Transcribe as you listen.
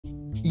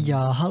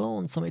Ja, hallo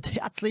und somit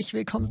herzlich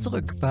willkommen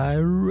zurück bei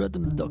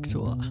Rhythm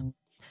Doctor.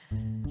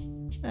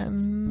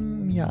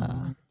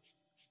 Ja.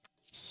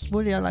 Ich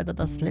wurde ja leider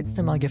das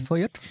letzte Mal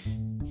gefeuert.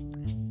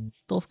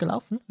 Doof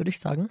gelaufen, würde ich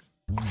sagen.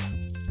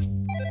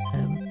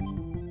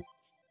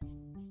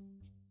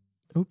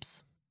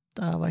 Ups,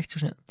 da war ich zu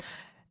schnell.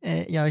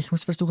 Ja, ich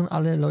muss versuchen,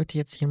 alle Leute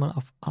jetzt hier mal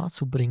auf A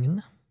zu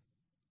bringen.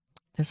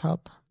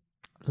 Deshalb,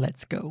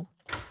 let's go.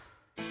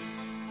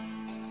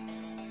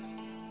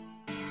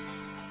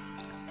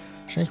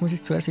 Wahrscheinlich muss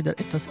ich zuerst wieder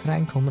etwas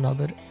reinkommen,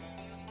 aber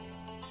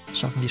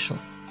schaffen wir schon.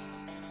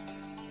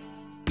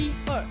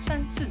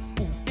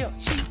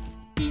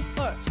 1、2、3、4、5、6、7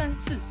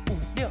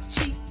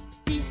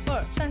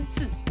 1、2、3、4、5、6、7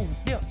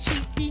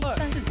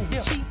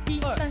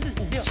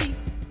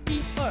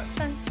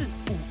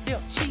 1、2、3、4、5、6、7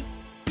 1、2、3、4、5、6、7 1、2、3、4、5、6、7 1、2、3、4、5、6、7 1、2、3、4、5、6、7 1、2、3、4、5、6、7 1、2、3、4、5、6、7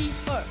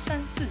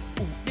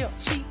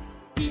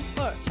 1、2、3、4、5、6、7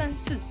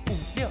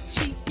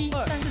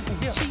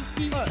 1、2、3、4、5、6、7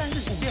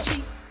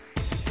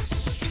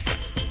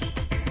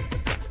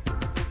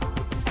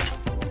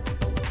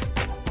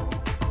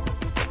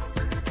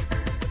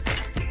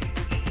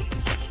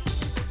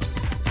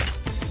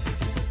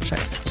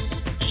 Scheiße.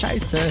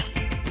 Scheiße!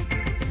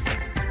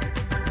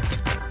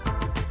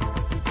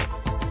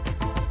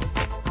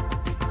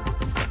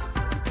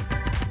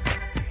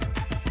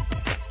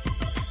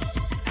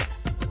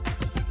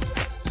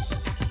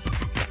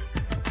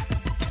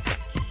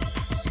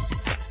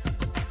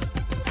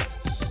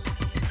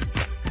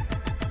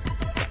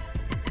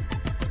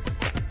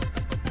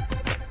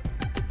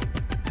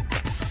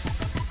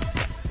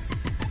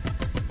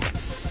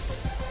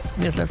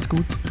 Jetzt läuft's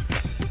gut.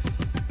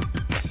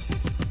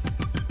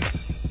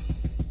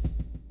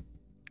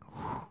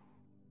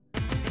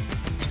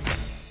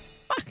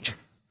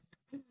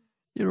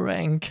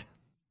 Rank.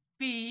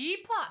 B+.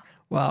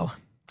 Wow.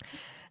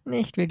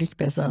 Nicht wirklich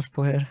besser als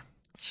vorher.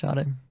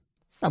 Schade.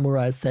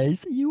 Samurai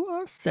says you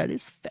are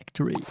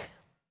satisfactory.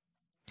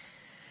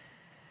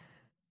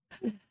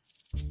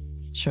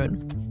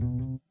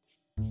 Schön.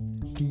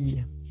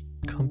 B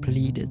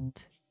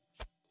completed.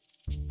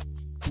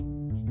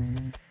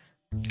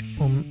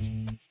 Um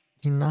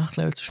die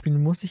Nachlevel zu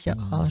spielen, muss ich ja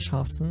A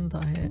schaffen,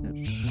 daher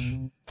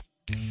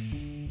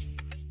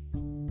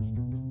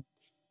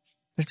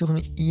versuchen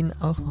wir ihn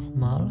auch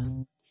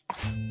nochmal.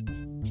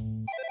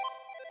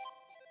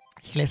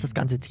 Ich lese das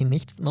ganze Team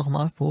nicht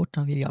nochmal vor,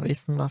 da wir ja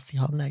wissen, was sie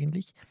haben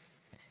eigentlich.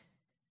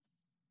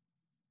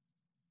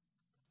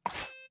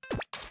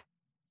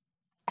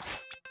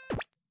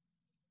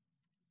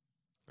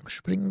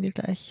 Springen wir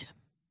gleich.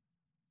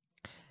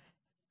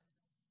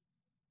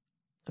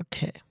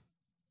 Okay,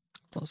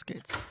 los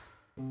geht's.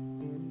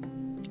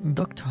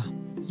 Doctor,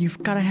 you've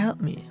gotta help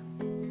me.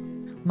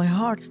 My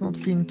heart's not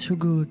feeling too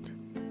good.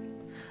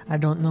 I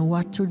don't know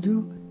what to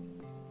do.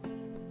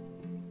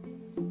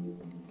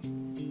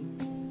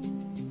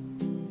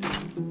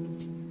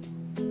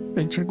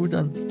 Fängt schon gut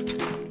an.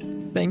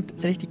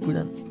 Fängt richtig gut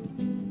an.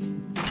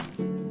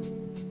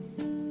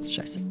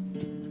 Scheiße.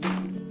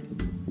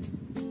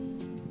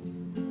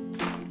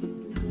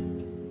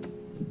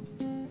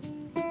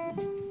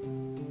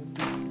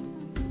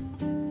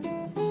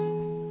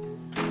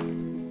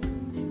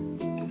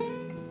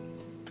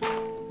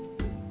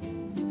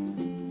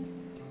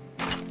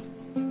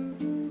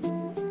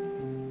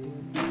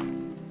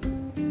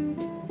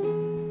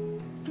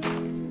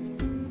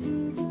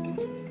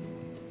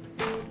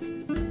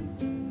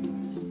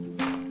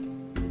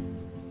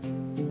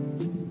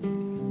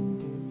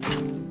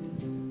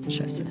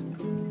 Scheiße.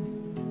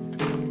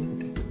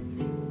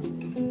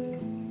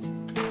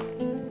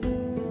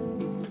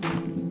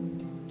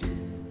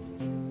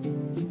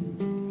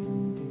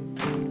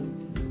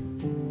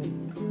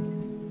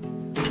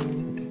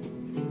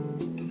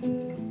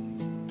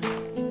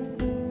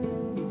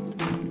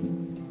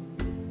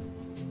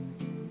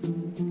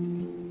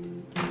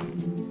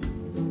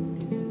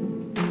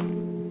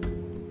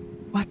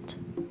 What?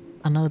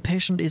 Another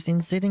patient is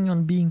insisting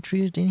on being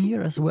treated in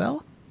here as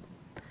well?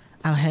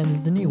 I'll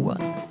handle the new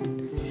one.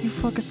 You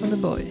focus on the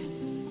boy.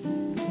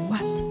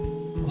 What?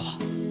 Oh,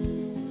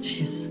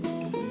 she's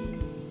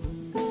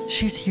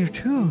here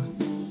too.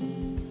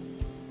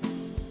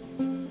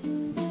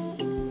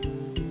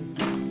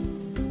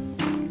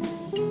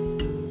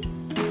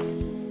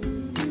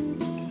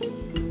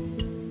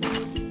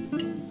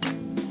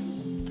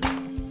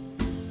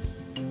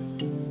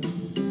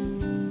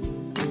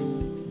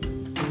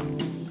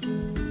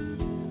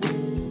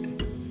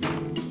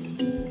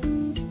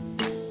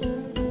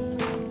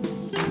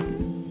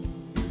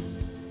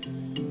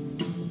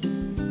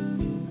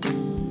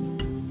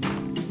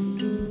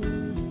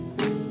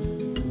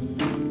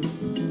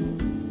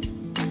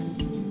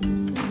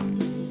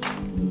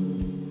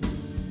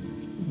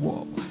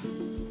 Wow.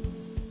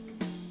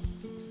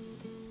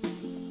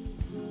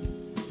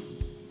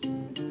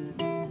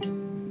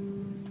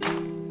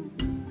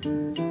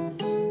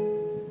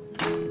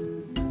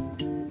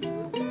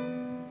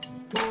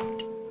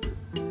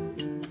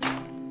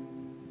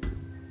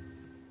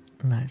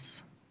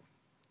 Nice.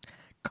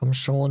 Komm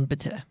schon,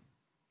 bitte.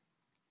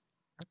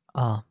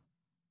 A.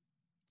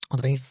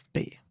 Und wenigstens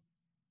B.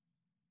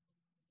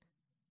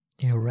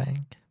 Your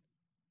rank?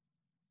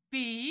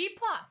 B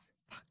plus.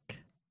 Fuck.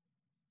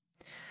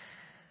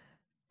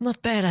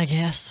 Not bad, I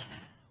guess.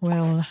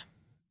 Well,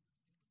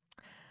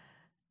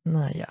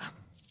 naja.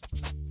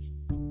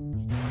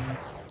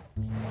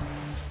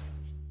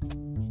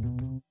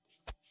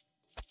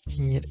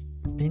 Hier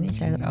bin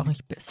ich leider auch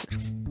nicht besser.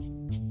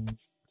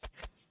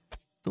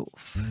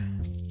 Doof.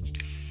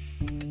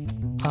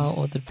 A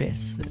oder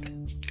besser.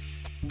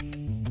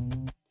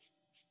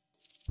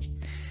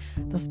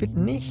 Das wird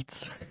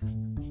nichts.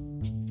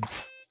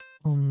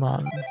 Oh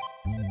Mann.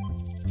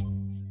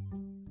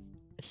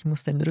 Ich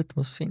muss den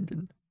Rhythmus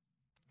finden.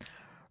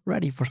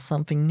 Ready for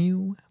something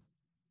new?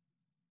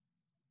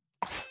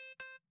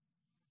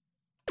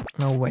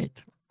 No,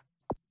 wait.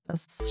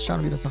 Das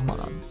schauen wir uns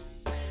nochmal an.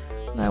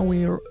 Now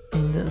we're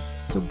in the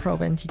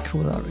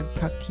supraventricular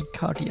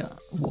tachycardia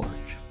ward.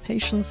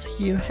 Patients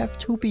here have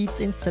 2 beats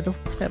instead of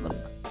 7.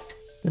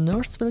 The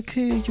nurse will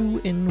cue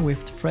you in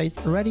with the phrase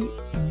ready,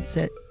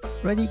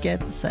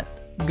 get, set,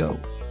 go.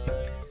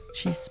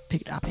 She's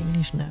picked up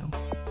English now.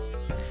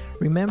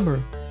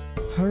 Remember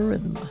her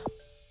rhythm.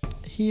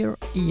 Here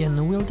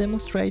Ian will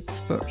demonstrate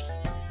first.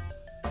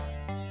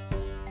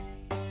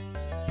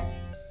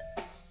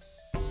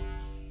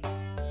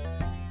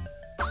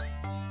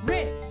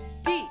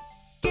 Ready,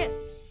 get,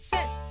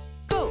 set,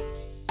 go.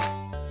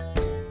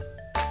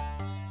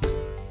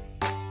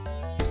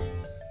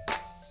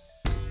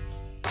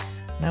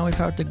 Now we've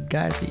heard the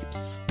guide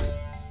beeps.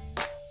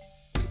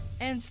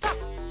 And stop.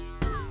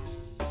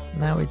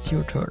 Now it's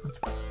your turn.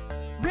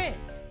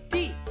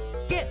 Ready,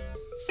 get,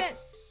 set,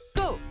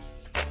 go.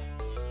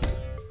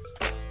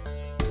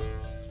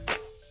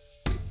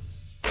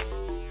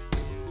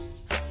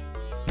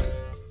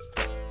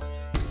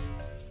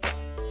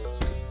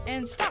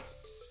 And stop.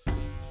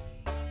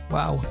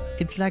 Wow,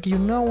 it's like you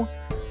know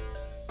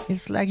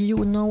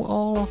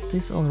all of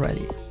this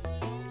already.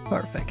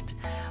 Perfect.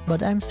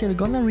 But I'm still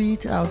gonna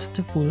read out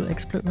the full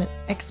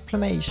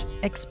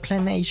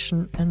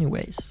explanation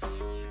anyways.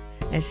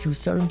 As you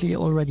certainly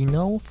already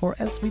know, for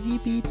SVD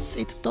beats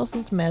it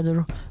doesn't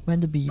matter when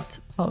the beat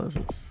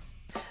pauses.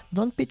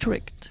 Don't be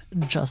tricked,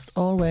 just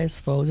always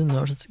follow the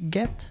nurse's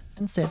get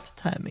and set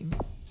timing.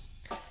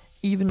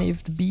 Even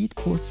if the beat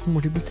pauses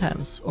multiple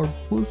times or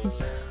pauses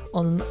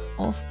on an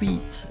off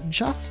beat,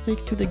 just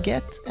stick to the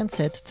get and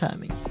set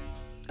timing.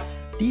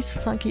 These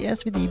funky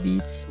SVD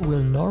beats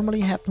will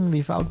normally happen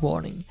without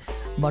warning,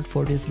 but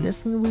for this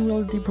lesson we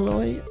will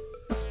deploy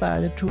a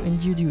spider to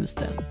introduce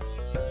them.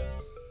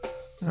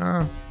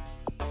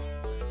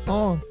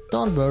 Oh,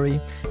 don't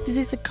worry, this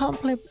is a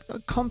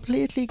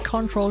completely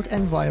controlled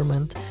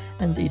environment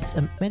and it's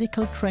a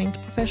medical trained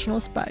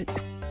professional spider.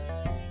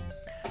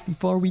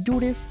 Before we do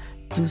this,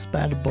 does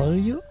spider bother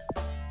you?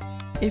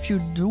 If you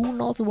do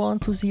not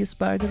want to see a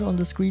spider on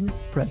the screen,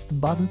 press the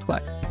button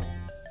twice.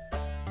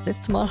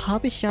 Letztes Mal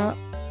habe ich ja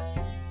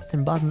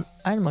den Button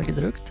einmal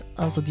gedrückt,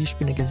 also die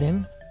Spinne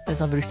gesehen.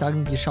 Deshalb würde ich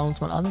sagen, wir schauen uns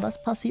mal an,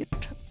 was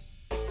passiert,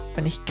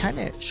 wenn ich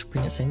keine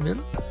Spinne sehen will.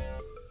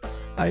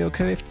 Are you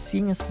okay with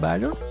seeing a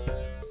spider?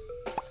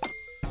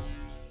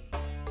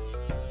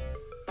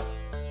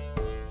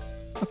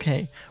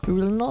 Okay, we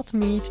will not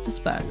meet the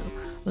spider.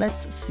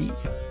 Let's see.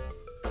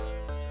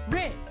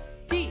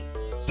 Ready,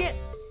 get,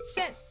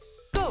 set,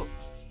 go.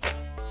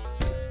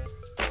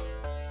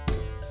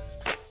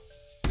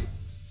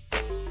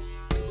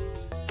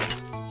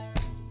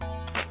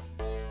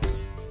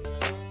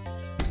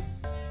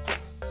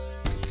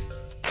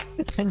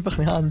 Einfach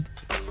eine Hand.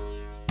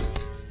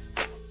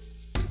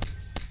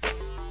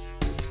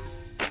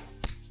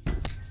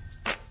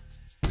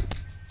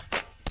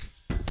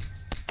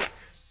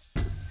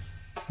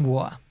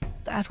 Wow,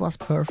 that was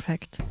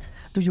perfect.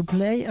 Do you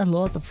play a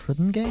lot of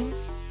rhythm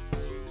games?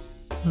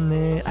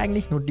 Nee,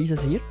 eigentlich nur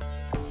dieses hier.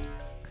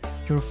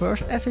 Your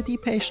first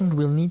SVD patient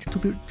will need to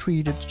be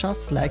treated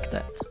just like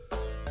that.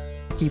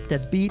 Keep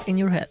that beat in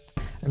your head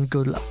and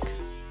good luck.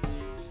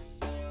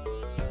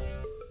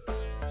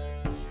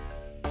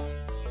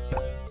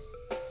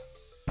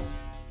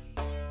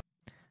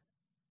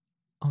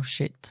 Oh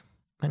shit,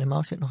 meine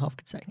Maus wird noch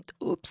aufgezeichnet.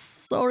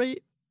 Ups,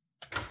 sorry.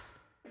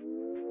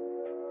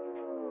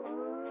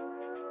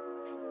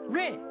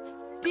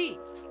 Ready,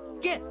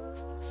 get,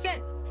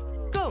 set,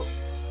 go.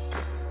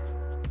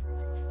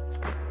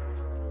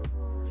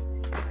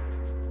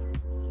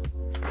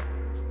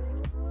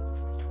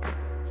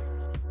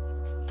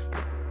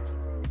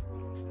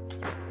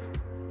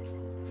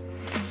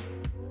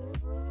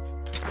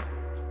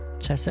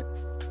 Scheiße.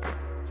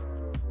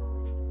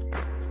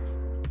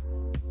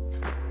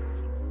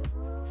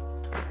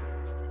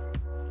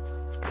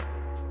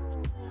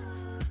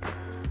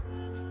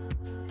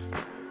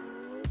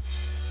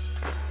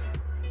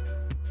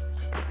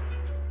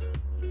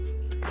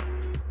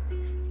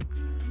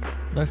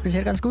 Läuft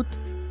bisher ganz gut.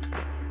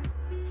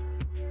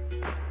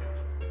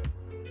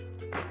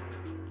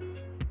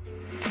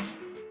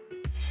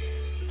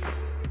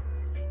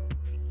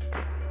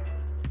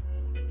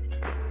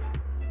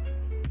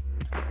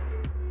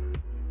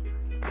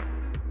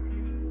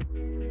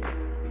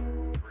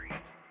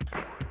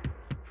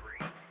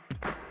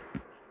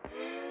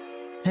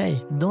 Hey,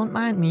 don't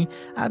mind me,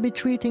 I'll be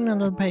treating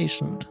another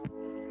patient.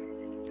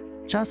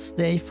 Just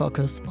stay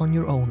focused on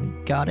your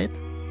own, got it?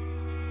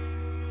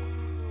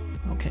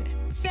 Okay.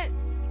 Set,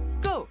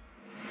 go!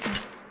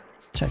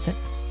 Scheiße.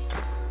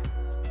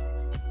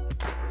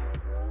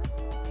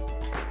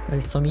 Das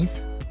ist so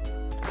mies.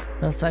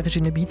 Dass 2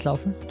 verschiedene Beats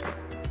laufen.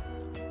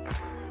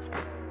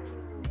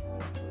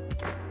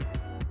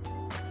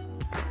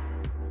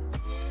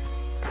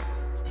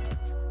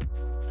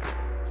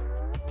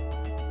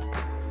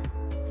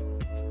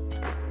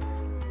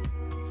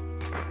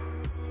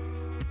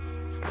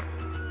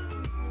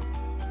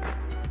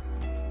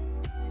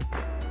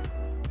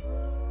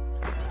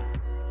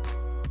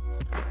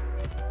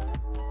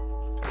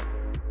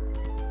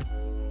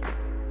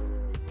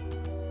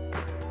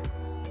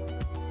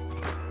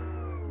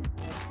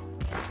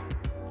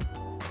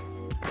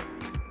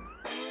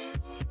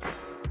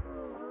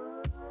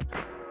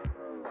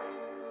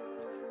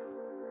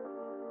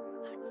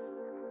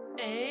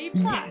 A+.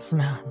 Yes,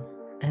 man.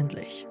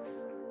 Endlich.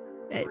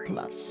 A+.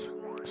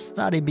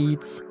 Study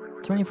Beats.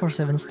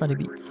 24/7 Study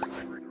Beats.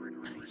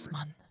 Nice,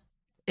 Mann.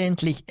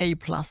 Endlich A+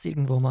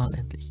 irgendwo mal.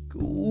 Endlich.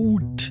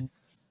 Gut.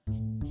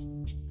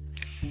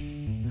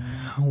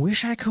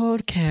 Wish I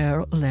could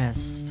care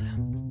less.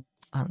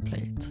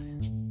 Unplayed.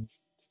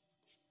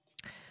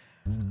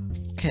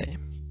 Okay.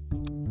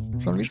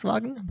 Sollen wir es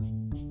wagen?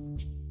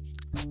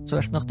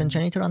 Zuerst noch den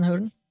Janitor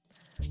anhören.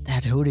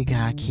 That hoodie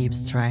guy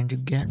keeps trying to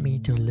get me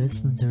to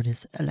listen to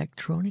this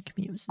electronic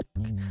music.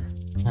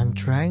 I'm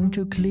trying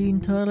to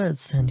clean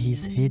toilets and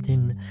he's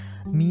hitting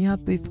me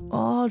up with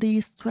all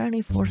these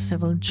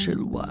 24/7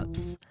 chill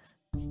vibe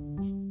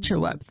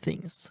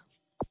things.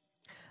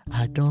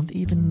 I don't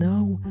even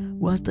know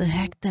what the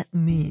heck that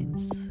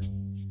means.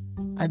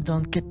 I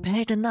don't get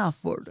paid enough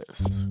for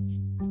this.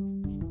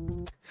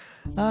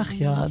 Ach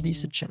ja,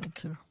 diese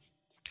Janitor.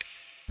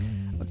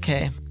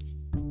 Okay.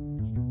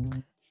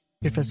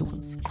 Wir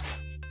versuchen's.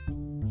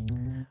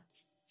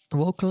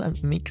 Vocal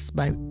and mix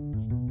by...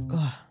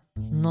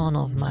 none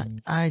of my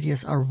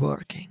ideas are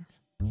working.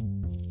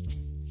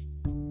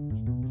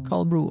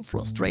 Cold brew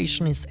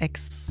frustration is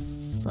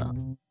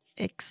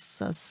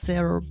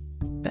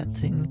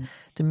exacerbating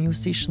the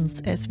musician's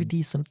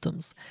SVT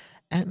symptoms.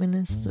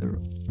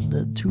 Administer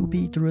the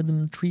 2-beat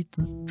rhythm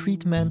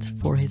treatment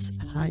for his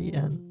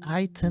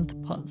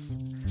heightened pulse.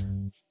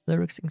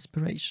 Lyrics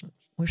inspiration.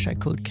 Wish I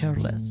could care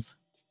less.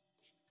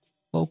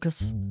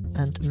 Focus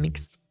and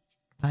mixed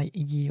by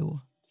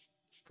Geo.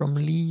 From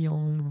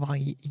Leon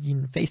Wai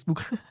in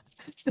Facebook.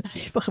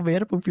 Einfach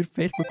Werbung für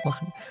Facebook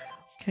machen.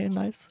 Okay,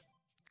 nice.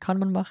 Kann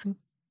man machen.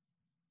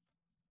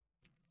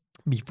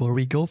 Before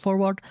we go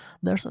forward,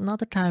 there's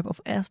another type of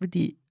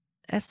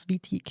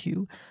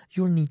SVTQ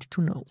you'll need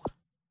to know.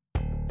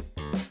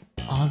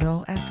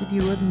 Although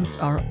SVT rhythms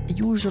are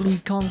usually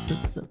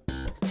consistent,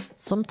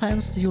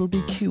 sometimes you'll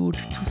be cued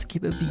to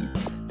skip a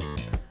beat.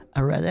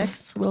 A red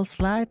X will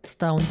slide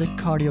down the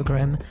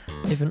cardiogram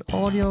with an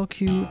audio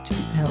cue to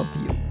help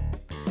you.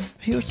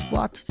 Here's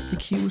what the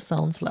cue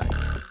sounds like.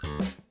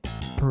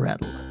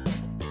 Rattle.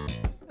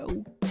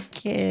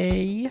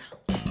 Okay.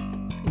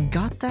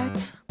 Got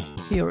that?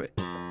 Here it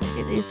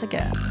is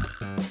again.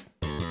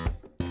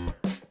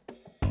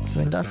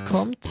 So, wenn das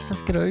kommt,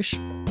 das Geräusch,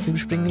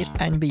 überspringen wir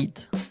ein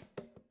Beat.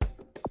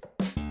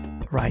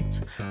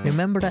 Right,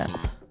 remember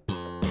that.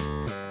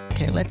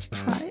 Okay, let's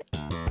try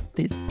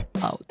this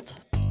out.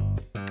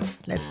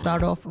 Let's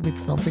start off with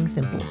something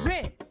simple.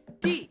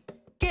 Ready,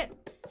 get,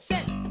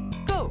 set,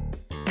 go!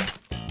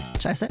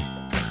 Scheiße.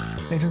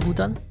 Fängt schon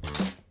gut an.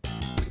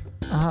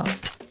 Aha.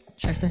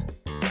 Scheiße.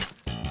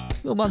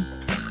 Oh Mann.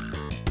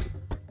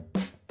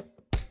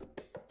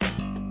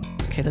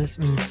 Okay, das ist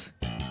mies.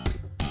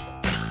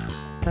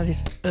 Das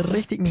ist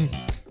richtig mies.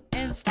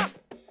 And stop!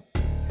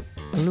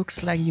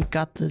 Looks like you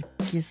got the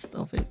gist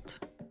of it.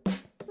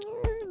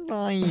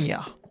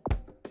 Naja.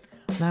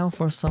 Now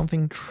for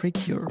something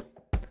trickier.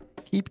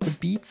 Keep the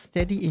beat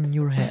steady in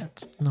your head,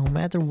 no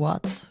matter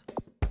what.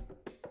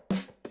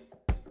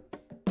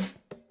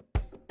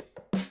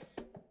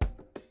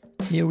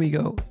 Here we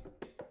go.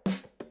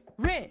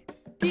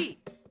 Ready,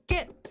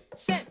 get,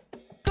 set,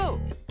 go!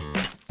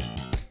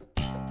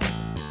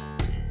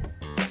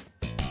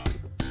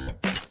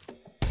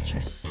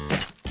 Scheiße.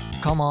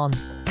 Come on.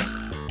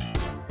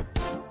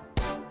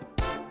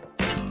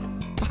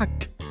 Fuck.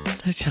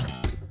 Das ist ja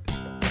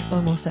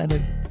almost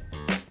added.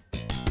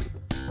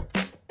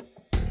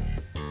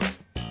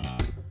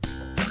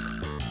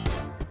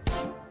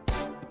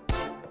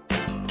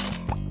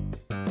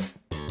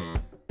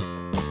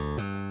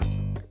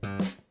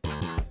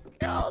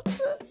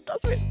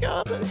 Das wird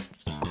gar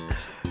nichts.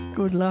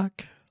 Good luck.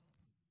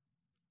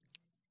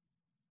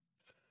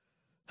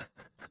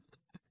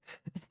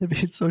 Er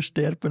wird so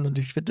sterben und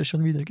ich werde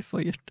schon wieder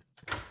gefeuert.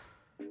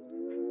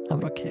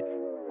 Aber okay.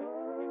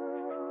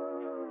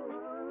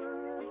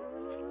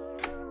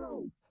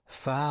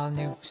 File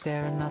new,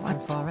 staring nothing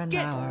What? for an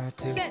Get hour or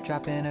two. set,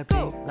 Dropping a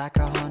go. beat like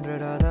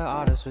 100 other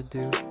artists would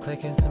do.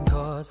 Clicking some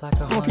chords like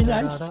 100 wie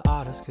nice. other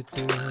artists could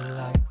do.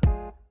 Like,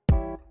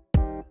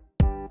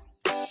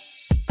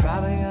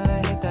 probably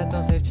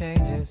no safe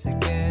changes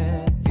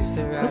again. Used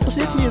to write Was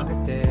passiert hier?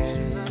 a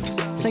day.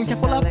 Das lenkt ja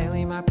voll ab.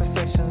 Lately my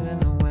perfection's in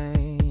the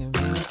way of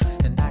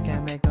me, and I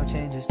can't make no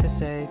changes to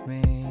save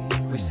me.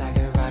 Wish I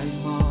could write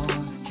more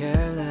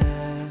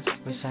careless.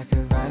 Wish I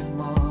could write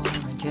more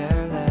and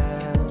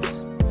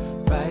careless.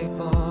 Write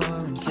more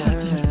and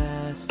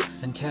careless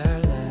and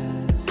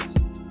careless.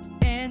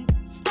 And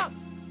stop.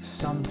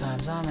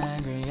 Sometimes I'm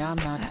angry, I'm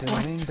not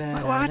doing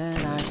better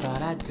than I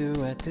thought I'd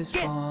do at this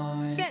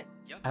point. Set.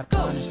 I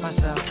punished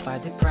myself by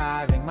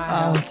depriving my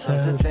health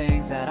of the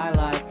things that I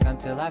like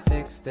until I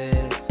fix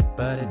this.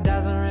 But it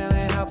doesn't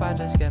really help, I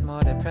just get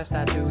more depressed.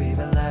 I do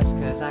even less,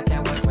 cause I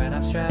can't work when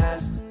I'm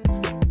stressed.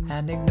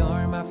 And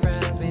ignoring my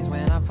friends means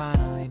when I'm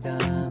finally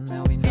done,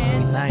 they'll be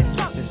knowing Nice.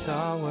 it's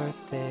all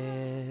worth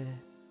it.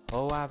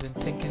 Oh, I've been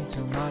thinking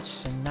too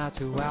much, and now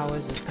 2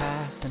 hours have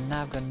passed, and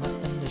I've got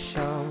nothing to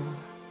show.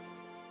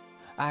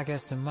 I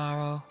guess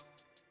tomorrow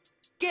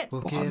Get.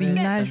 we'll Boah, give wie it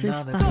nice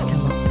ist another das go.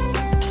 gemacht.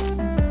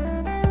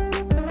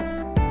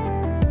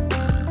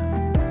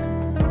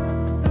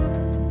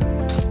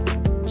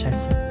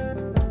 Scheiße.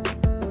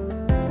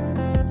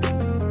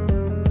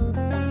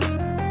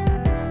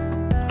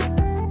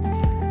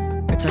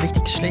 Jetzt ein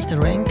richtig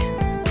schlechter Rank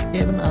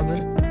eben, aber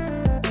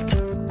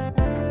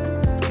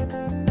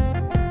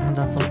und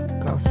dann voll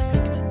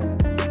rausfliegt.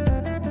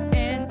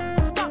 And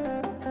stop.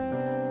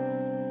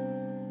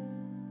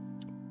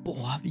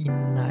 Boah, wie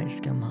nice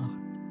gemacht.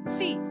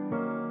 C.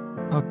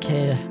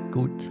 Okay,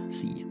 gut,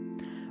 sie.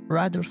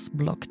 Riders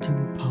Block too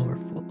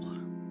powerful.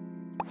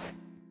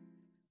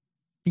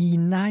 Wie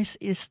nice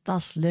ist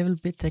das Level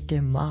bitte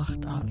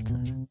gemacht, Alter?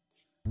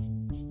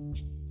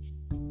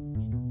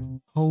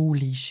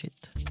 Holy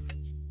shit.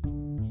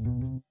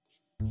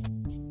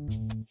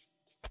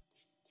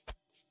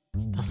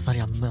 Das war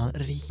ja mal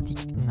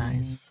richtig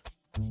nice.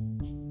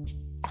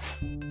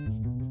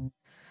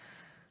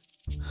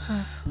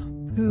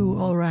 Ooh,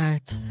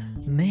 alright.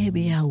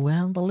 Maybe I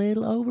went a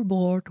little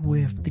overboard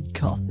with the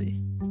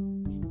coffee.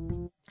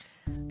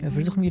 Okay,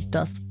 versuchen wir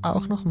das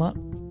auch nochmal.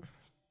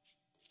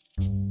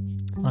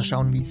 Mal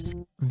schauen, wie es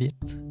wird.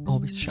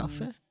 Ob ich es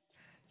schaffe.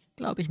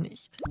 Glaube ich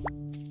nicht.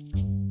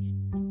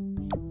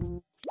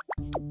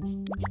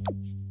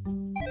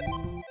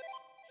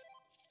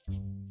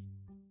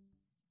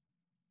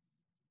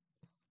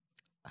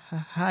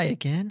 Hi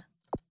again.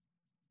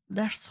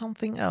 There's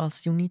something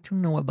else you need to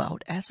know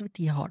about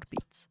SVT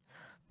heartbeats.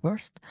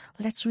 First,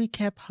 let's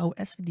recap how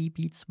SVT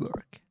beats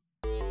work.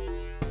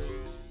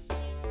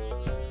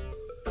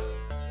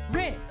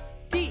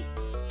 Ready.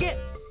 Get.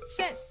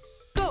 Set.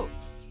 Go.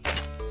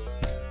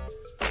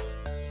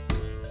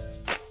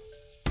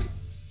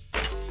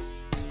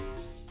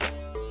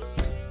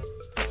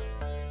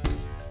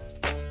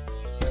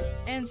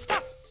 And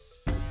stop.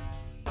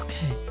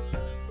 Okay.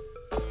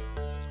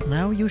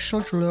 Now you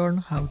should learn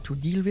how to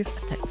deal with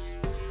attacks.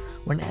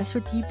 When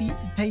SVT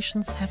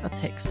patients have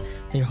attacks,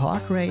 their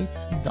heart rate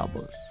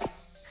doubles.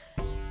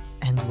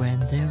 And when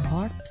their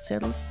heart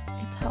settles,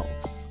 it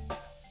helps.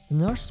 The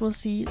nurse will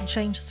see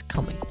changes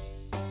coming,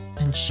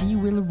 and she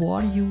will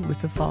warn you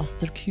with a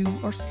faster cue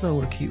or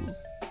slower cue.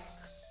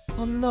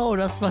 Oh no,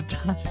 das war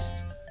das.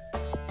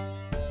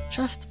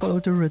 Just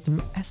follow the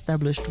rhythm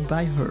established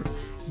by her.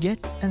 Get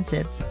and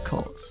set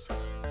calls.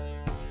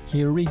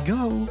 Here we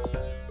go.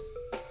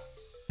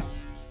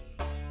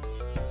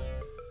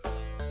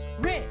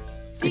 Ready.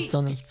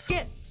 So nichts.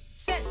 Get.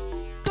 Set.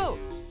 Go.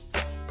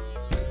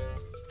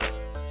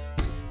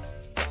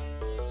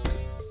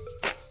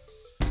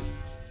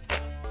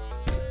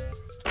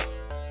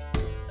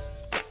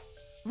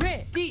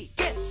 Ready.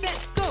 Get.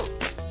 Set. Go.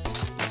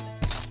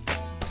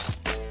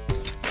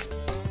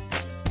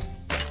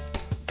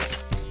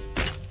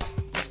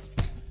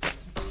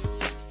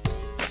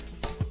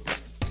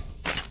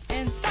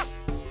 And stop.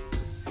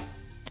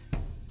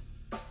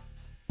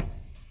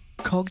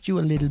 Caught you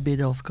a little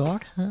bit off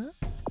guard, huh?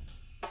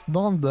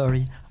 Don't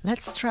worry,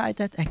 let's try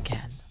that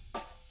again.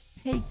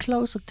 Pay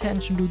close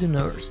attention to the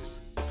nurse.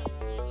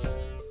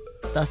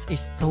 Das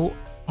ist so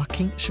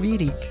fucking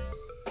schwierig.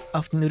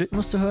 Auf den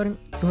Rhythmus zu hören,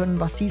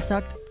 was sie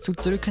sagt, zu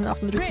drücken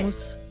auf den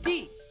Rhythmus.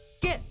 Ready.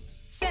 Get.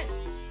 Set.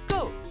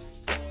 Go.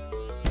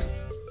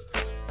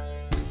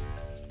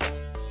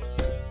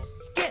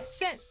 Get.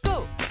 Set.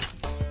 Go.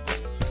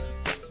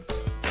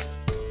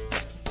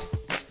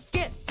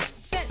 Get.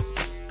 Set.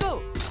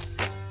 Go.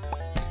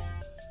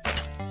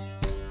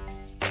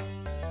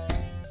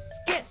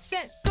 Get.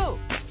 Set. Go.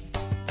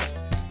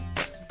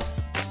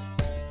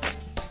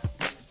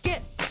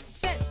 Get.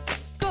 Set.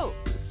 Go.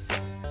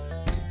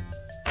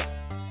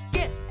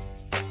 Get.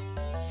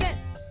 Set.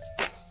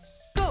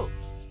 Go.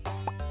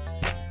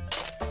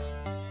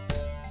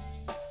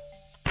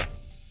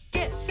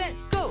 Get. Set.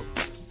 Go.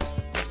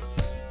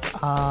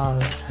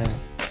 Alter.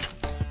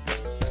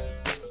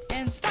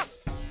 And stop.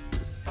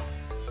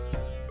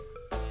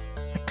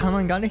 Da kann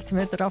man gar nicht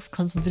mehr darauf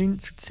konzentrieren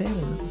zu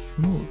zählen.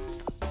 Smooth.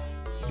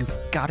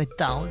 You've got it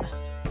down.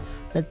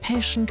 That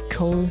patient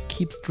Cole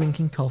keeps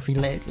drinking coffee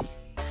lately.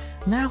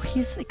 Now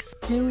he's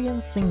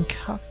experiencing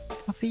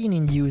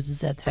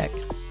caffeine-induced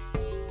attacks.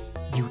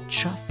 You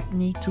just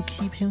need to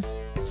keep him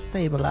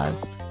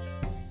stabilized.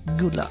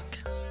 Good luck.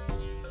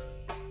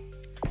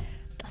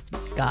 Das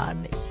wird gar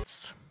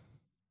nichts.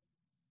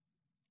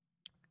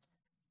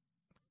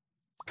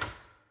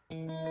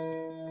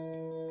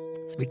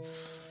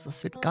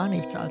 Das wird gar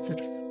nichts, also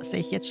das sehe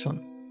ich jetzt schon.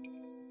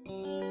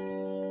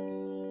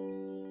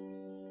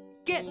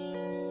 Get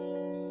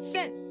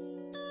set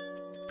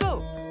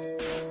go.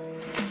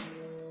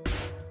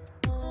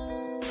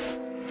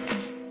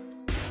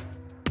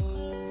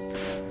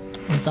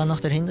 Und dann noch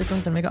der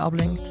Hintergrund, der mega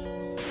ablenkt.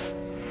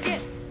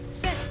 Get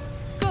set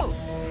go.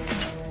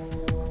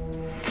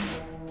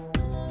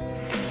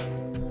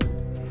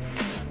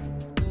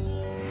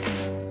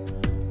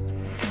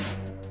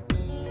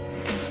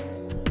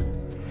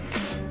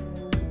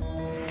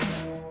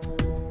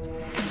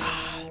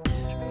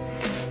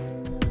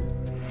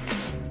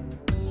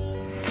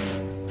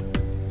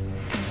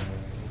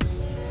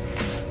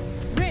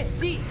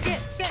 Ready, get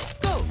set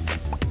go.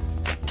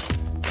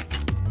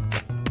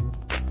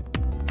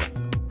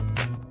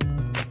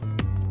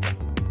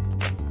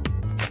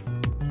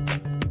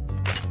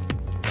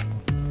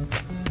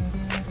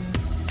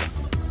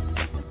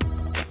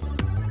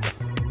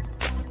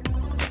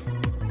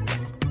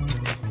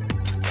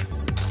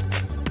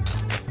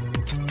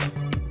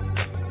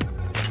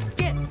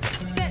 Get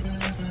set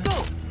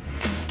go.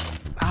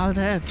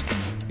 Alter,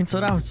 ich bin so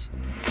raus.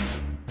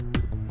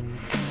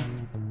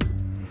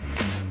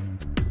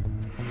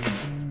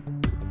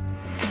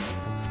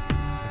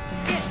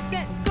 Get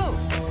set go.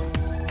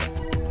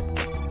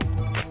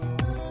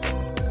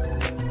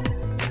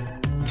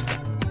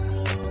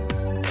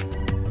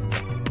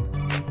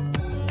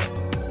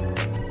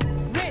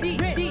 Ready,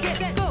 get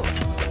set go.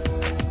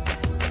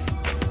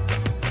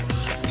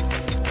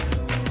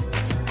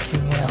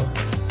 King hell.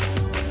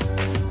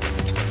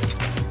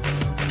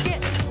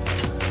 Get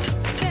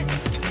set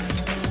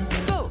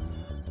go.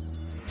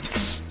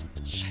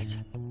 Scheiße.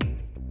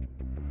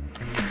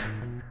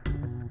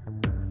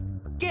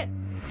 Get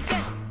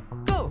set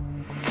go.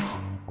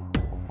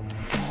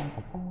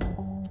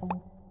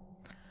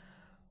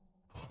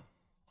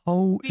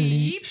 Holy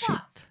B+.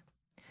 shit.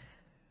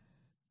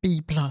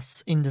 B+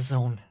 in the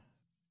zone.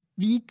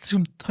 Wie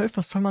zum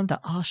Teufel soll man da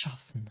A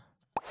schaffen?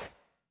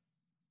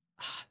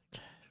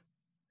 Alter.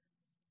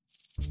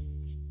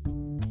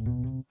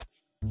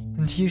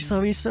 Und hier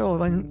sowieso,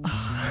 wenn...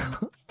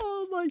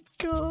 Oh mein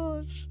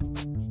Gott.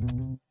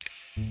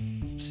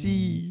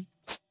 Sie.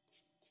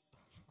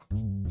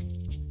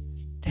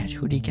 Der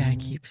Hoodie Guy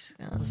keeps.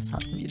 Ja, das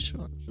hatten wir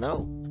schon.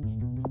 No.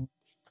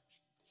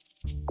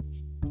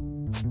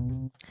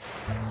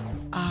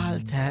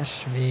 Alter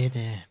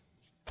Schwede.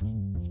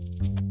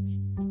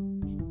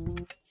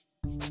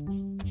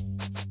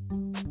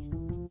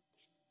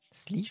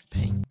 Sleeve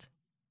Paint.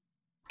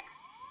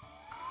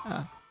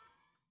 Ah.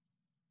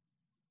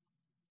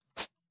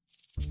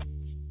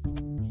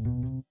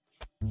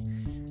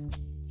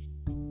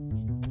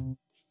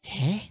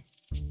 Hä?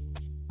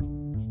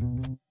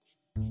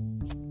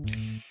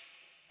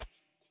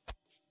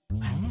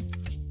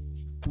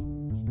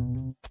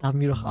 Da haben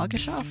wir doch A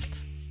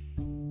geschafft.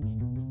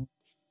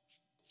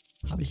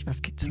 Habe ich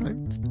was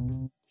geträumt?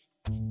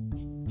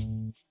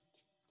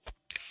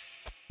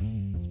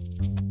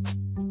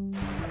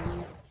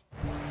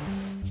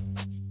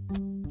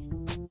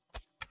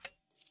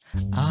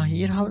 Ah,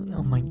 hier haben...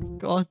 Oh mein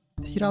Gott,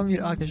 hier haben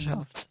wir A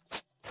geschafft.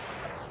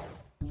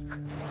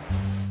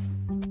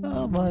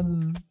 Oh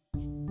Mann.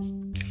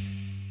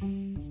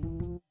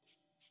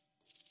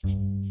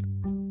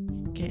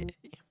 Okay.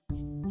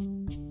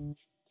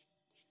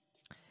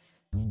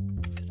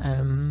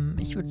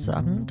 Ich würde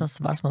sagen,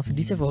 das war's mal für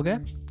diese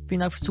Folge. Vielen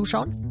Dank fürs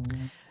Zuschauen.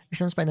 Wir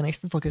sehen uns bei der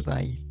nächsten Folge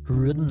bei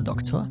Rhythm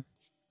Doctor.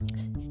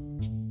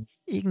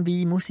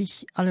 Irgendwie muss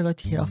ich alle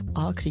Leute hier auf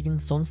A kriegen,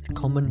 sonst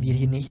kommen wir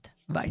hier nicht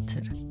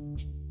weiter.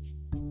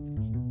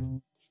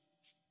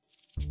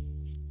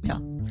 Ja,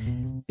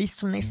 bis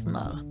zum nächsten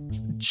Mal.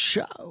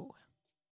 Ciao.